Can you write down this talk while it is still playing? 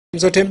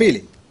zote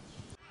mbili.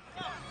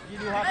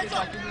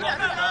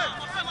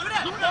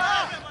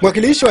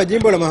 Mwakilishi wa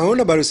jimbo la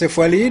Mahona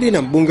Barusefu Alidi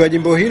na mbunge wa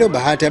jimbo hilo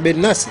Bahati Abed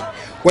Nasir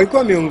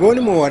walikuwa miongoni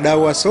mwa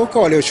wadau wa soka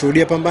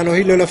walioshuhudia pambano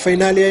hilo la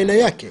fainali ya aina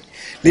yake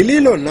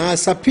lililo na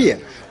asa pia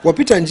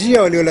wapita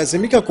njia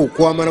waliolazimika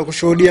kukwama na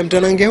kushuhudia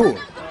mtanange huo.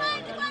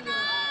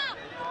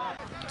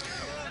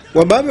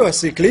 Wababe wa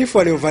Siklifu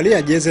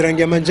waliovalia jezi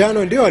rangi ya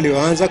manjano ndio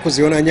walioanza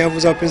kuziona nyavu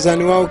za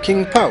wapinzani wao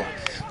King Power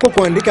kwa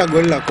kuandika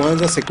goli la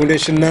kwanza sekunde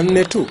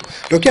 24 tu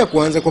tokea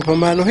kuanza kwa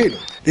pambano hilo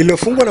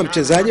lililofungwa na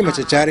mchezaji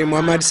machachari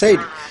Muhammad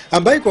Saidi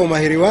ambaye kwa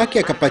umahiri wake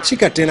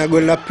akapachika tena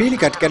goli la pili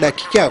katika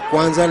dakika ya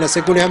kwanza na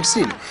sekunde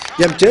 50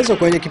 ya mchezo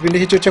kwenye kipindi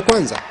hicho cha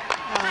kwanza.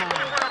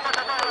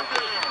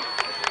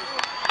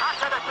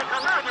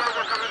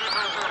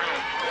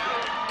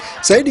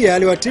 Saidi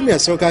Ali wa timu ya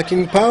soka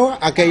King Power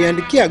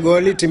akaiandikia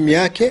goli timu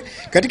yake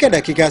katika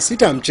dakika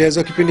 6 ya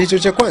mchezo kipindi hicho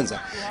cha kwanza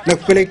na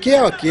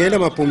kupelekea wakienda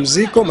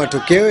mapumziko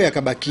matokeo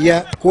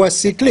yakabakia kuwa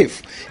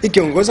Siklifu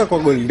ikiongoza kwa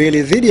goli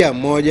 2 dhidi ya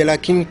 1 la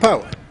King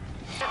Power.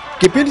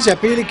 Kipindi cha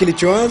pili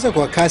kilichoanza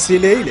kwa kasi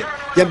ile ile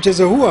ya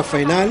mchezo huu wa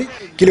fainali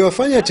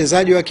kiliwafanya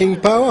wachezaji wa King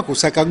Power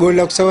kusaka goli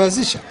la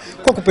kusawazisha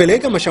kwa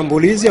kupeleka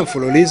mashambulizi ya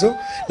mfululizo,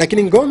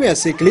 lakini ngome ya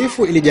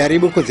Siklifu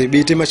ilijaribu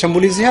kudhibiti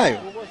mashambulizi hayo.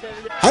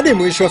 Hadi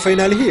mwisho wa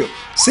fainali hiyo,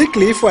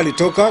 Siklifu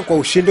alitoka kwa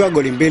ushindi wa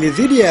goli 2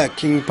 dhidi ya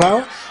King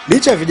Power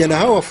licha ya vijana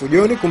hao wa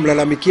Fujoni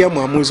kumlalamikia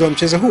mwamuzi wa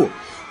mchezo huo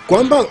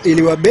kwamba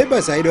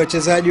iliwabeba zaidi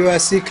wachezaji wa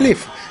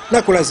Siklifu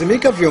na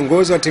kulazimika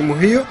viongozi wa timu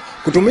hiyo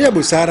kutumia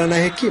busara na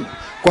hekima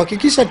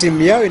kuhakikisha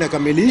timu yao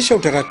inakamilisha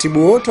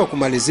utaratibu wote wa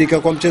kumalizika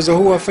kwa mchezo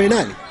huo wa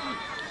fainali.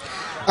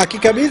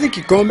 Akikabidhi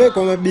kikombe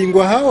kwa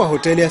mabingwa hao wa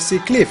hoteli ya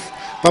Siklifu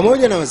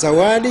pamoja na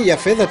zawadi ya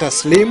fedha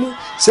taslimu,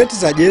 seti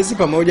za jezi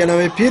pamoja na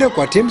mipira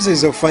kwa timu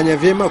zilizofanya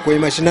vyema kwenye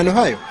mashindano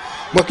hayo,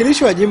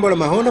 mwakilishi wa jimbo la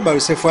Mahona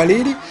Barusefu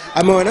Alidi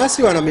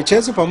amewanasi wana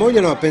michezo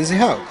pamoja na wapenzi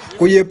hao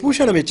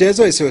kujiepusha na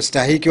michezo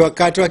isiyostahiki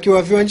wakati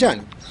wakiwa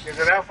viwanjani.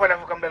 Rafu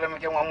anavuka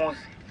mlalamika mwamuzi.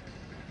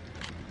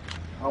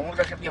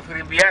 Mwamuzi akishapiga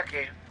firimbi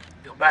yake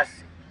ndio basi.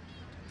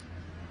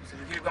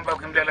 Usifikiri kwamba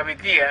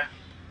ukimlalamikia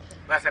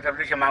basi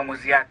atarudisha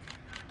maamuzi yake.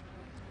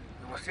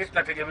 Hivyo sisi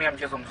tunategemea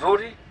mchezo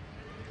mzuri,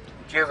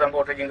 mchezo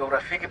ambao utajenga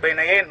urafiki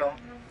baina yenu.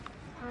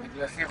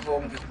 Kila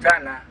siku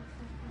mkikutana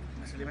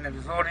mnasalimiana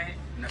vizuri,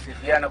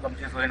 mnasifiana kwa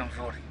mchezo wenu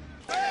mzuri.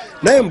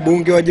 Naye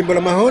mbunge wa jimbo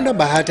la Mahona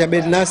Bahati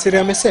Abed Nasir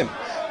amesema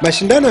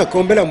mashindano ya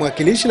kombe la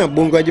mwakilishi na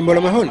mbunge wa jimbo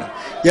la Mahona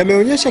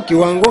yameonyesha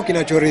kiwango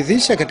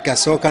kinachoridhisha katika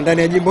soka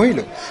ndani ya jimbo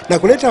hilo na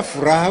kuleta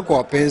furaha kwa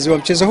wapenzi wa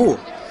mchezo huo.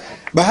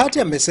 Bahati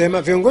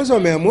amesema viongozi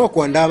wameamua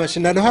kuandaa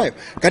mashindano hayo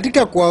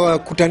katika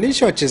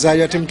kuwakutanisha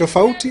wachezaji wa timu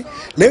tofauti,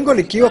 lengo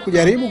likiwa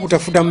kujaribu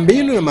kutafuta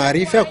mbinu na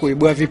maarifa ya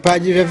kuibua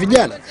vipaji vya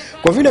vijana,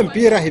 kwa vile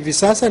mpira hivi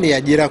sasa ni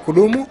ajira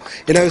kudumu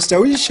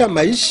inayostawisha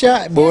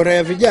maisha bora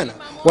ya vijana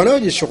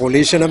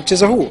wanaojishughulisha na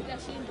mchezo huo.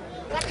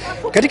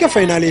 Katika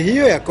fainali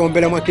hiyo ya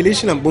kombe la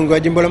mwakilishi na mbunge wa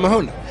jimbo la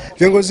Mahona,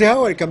 viongozi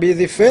hao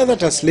walikabidhi fedha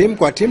taslimu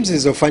kwa timu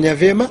zilizofanya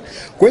vyema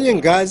kwenye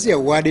ngazi ya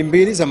wadi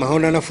 2 za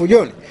Mahona na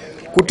Fujoni,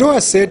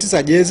 kutoa seti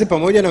za jezi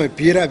pamoja na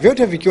mipira,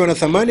 vyote vikiwa na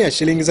thamani ya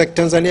shilingi za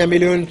Tanzania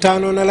milioni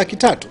 5 na laki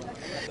 3.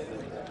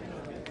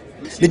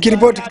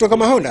 Nikiripoti kutoka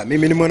Mahona,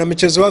 mimi ni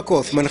mwanamichezo wako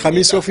Othman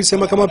Khamisi, ofisi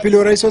ya makamu wa pili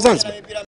wa rais wa Zanzibar.